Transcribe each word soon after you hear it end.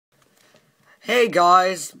Hey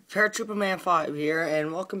guys, Paratrooper Man 5 here,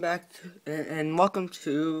 and welcome back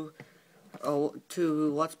to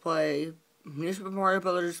Let's Play New Super Mario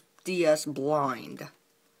Bros. DS Blind.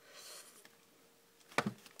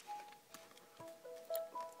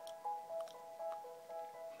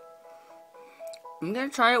 I'm gonna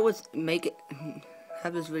try it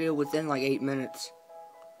have this video within like 8 minutes.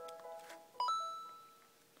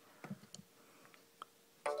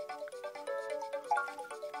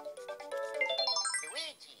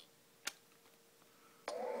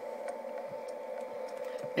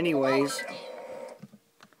 Anyways,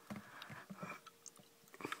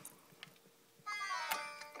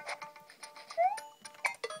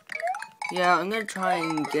 yeah, I'm gonna try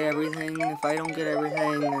and get everything. If I don't get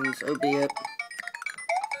everything, then so be it.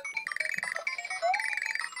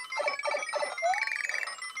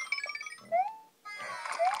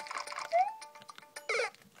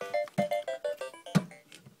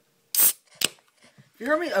 If you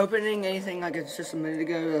heard me opening anything like it's just a minute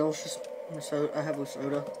ago, it was just I have a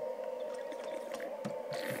soda.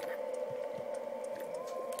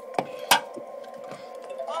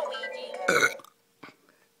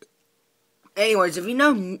 Anyways, if you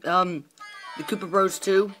know, the Koopa Bros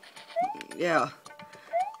 2, yeah.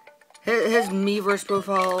 His Miiverse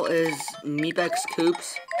profile is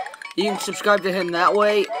MeepXKoops. You can subscribe to him that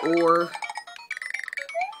way, or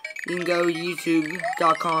you can go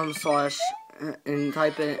youtube.com/ and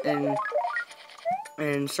type it in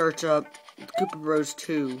and search up Koopa Bros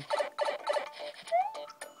 2.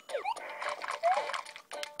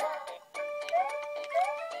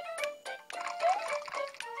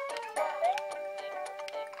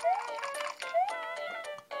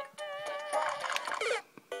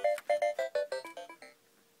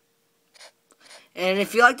 And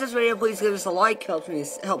if you like this video, please give us a like. Helps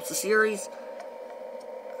the series.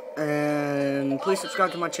 And please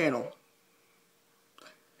subscribe to my channel.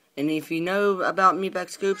 And if you know about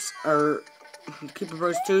MeepXKoops or Koopa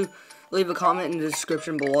Bros 2, leave a comment in the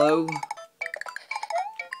description below,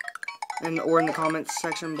 or in the comments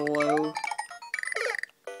section below.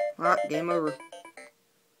 Alright, game over.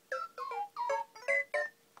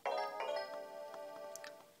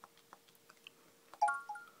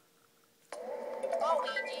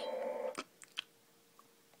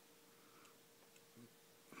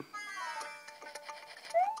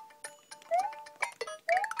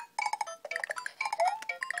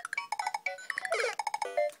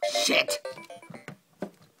 Shit!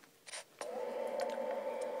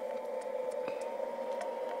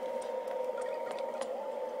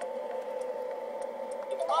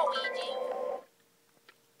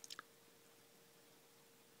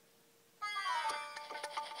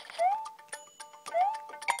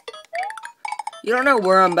 You don't know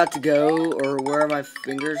where I'm about to go, or where my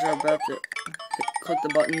fingers are about to click the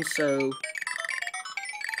button, so...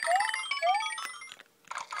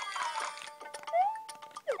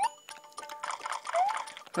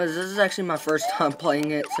 Because this is actually my first time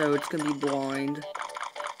playing it, so it's gonna be blind.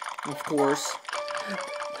 Of course.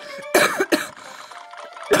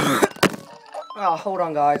 Oh, hold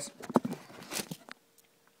on, guys.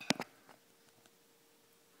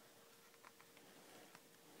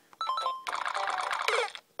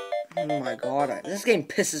 Oh my god, this game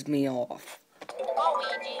pisses me off.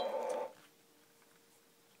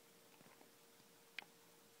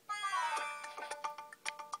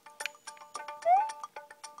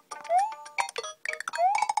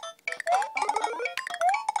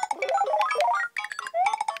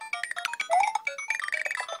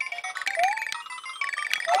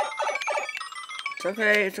 It's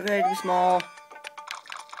okay to be small.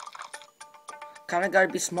 Kinda gotta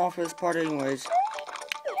be small for this part anyways.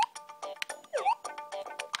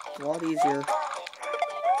 It's a lot easier.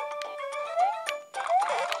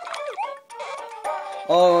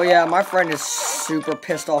 Oh yeah, my friend is super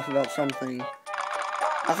pissed off about something.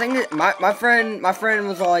 I think that my friend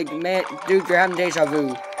was like, man, dude, you're having deja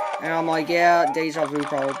vu. And I'm like, yeah, deja vu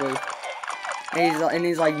probably. And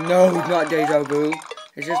he's like, no, it's not deja vu.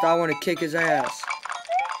 It's just I want to kick his ass.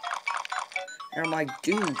 And I'm like,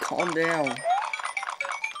 dude, calm down.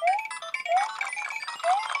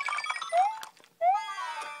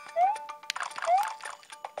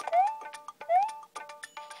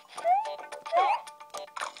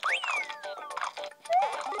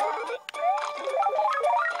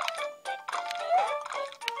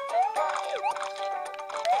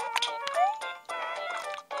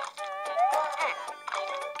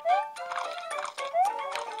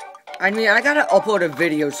 I mean, I gotta upload a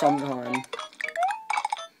video sometime.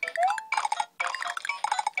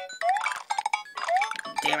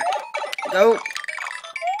 Damn it. Go.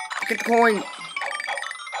 Get the coin.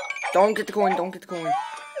 Don't get the coin, don't get the coin.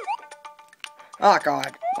 Oh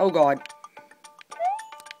god. Oh god.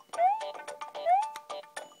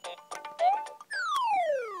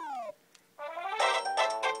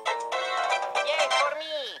 Yay for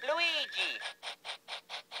me, Luigi!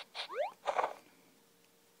 Luigi!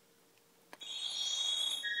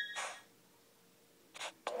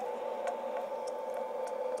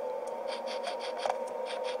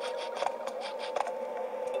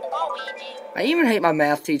 I even hate my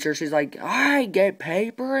math teacher. She's like, alright, get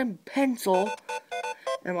paper and pencil.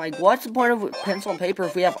 And I'm like, what's the point of pencil and paper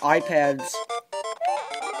if we have iPads?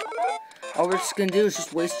 All we're just gonna do is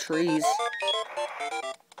just waste trees.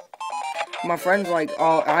 My friend's like,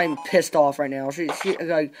 oh, I'm pissed off right now. She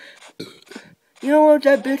like, you know what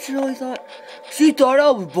that bitch really thought? She thought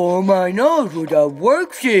I was blowing my nose with that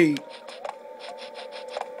worksheet.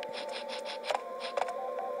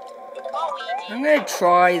 I'm gonna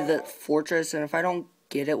try the fortress, and if I don't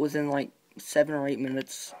get it within like 7 or 8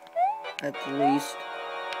 minutes, at the least,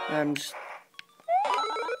 I'm just...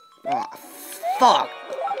 Ah, fuck!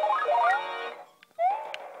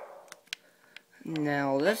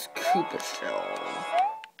 Now, this Koopa shell...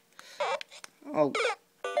 Oh,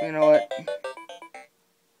 you know what?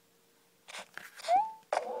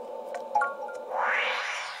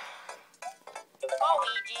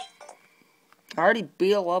 I already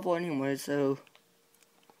beat a level anyway, so...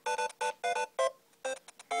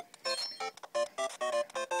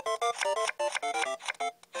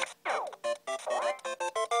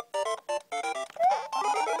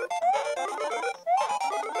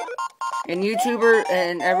 And YouTuber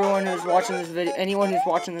and everyone who's watching this video, anyone who's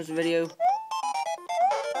watching this video,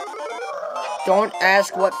 don't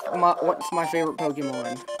ask what's my favorite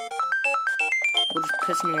Pokemon. It'll just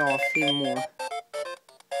piss me off even more.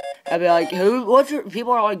 I'd be like,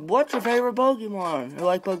 people are like, what's your favorite Pokemon? Who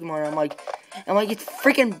like Pokemon? I'm like, it's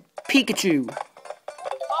freaking Pikachu.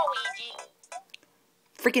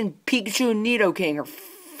 Freaking Pikachu and Nidoking are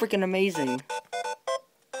freaking amazing.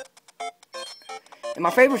 And my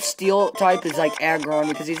favorite Steel type is like Aggron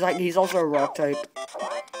because he's also a Rock type.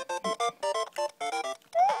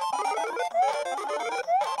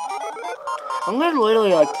 I'm gonna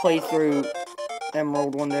literally like play through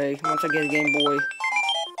Emerald one day once I get a Game Boy.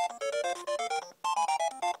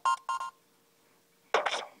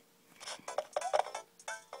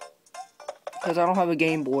 Because I don't have a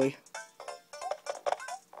Game Boy.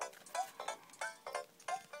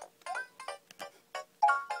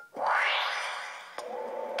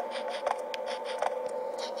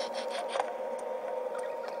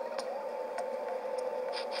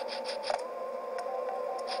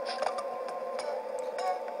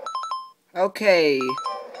 Okay.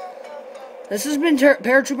 This has been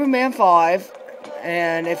Paratrooper Man 5.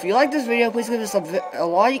 And if you like this video, please give us a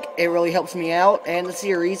like. It really helps me out and the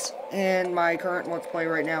series. And my current Let's Play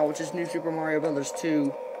right now, which is New Super Mario Bros.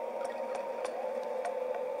 2.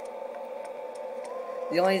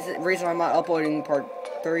 The only reason I'm not uploading Part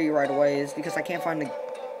 3 right away is because I can't find the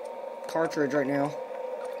cartridge right now.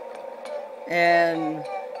 And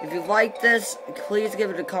if you like this, please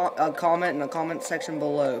give it a comment in the comment section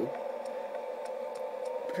below.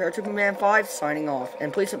 Paratrooper Man 5 signing off.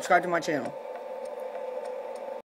 And please subscribe to my channel.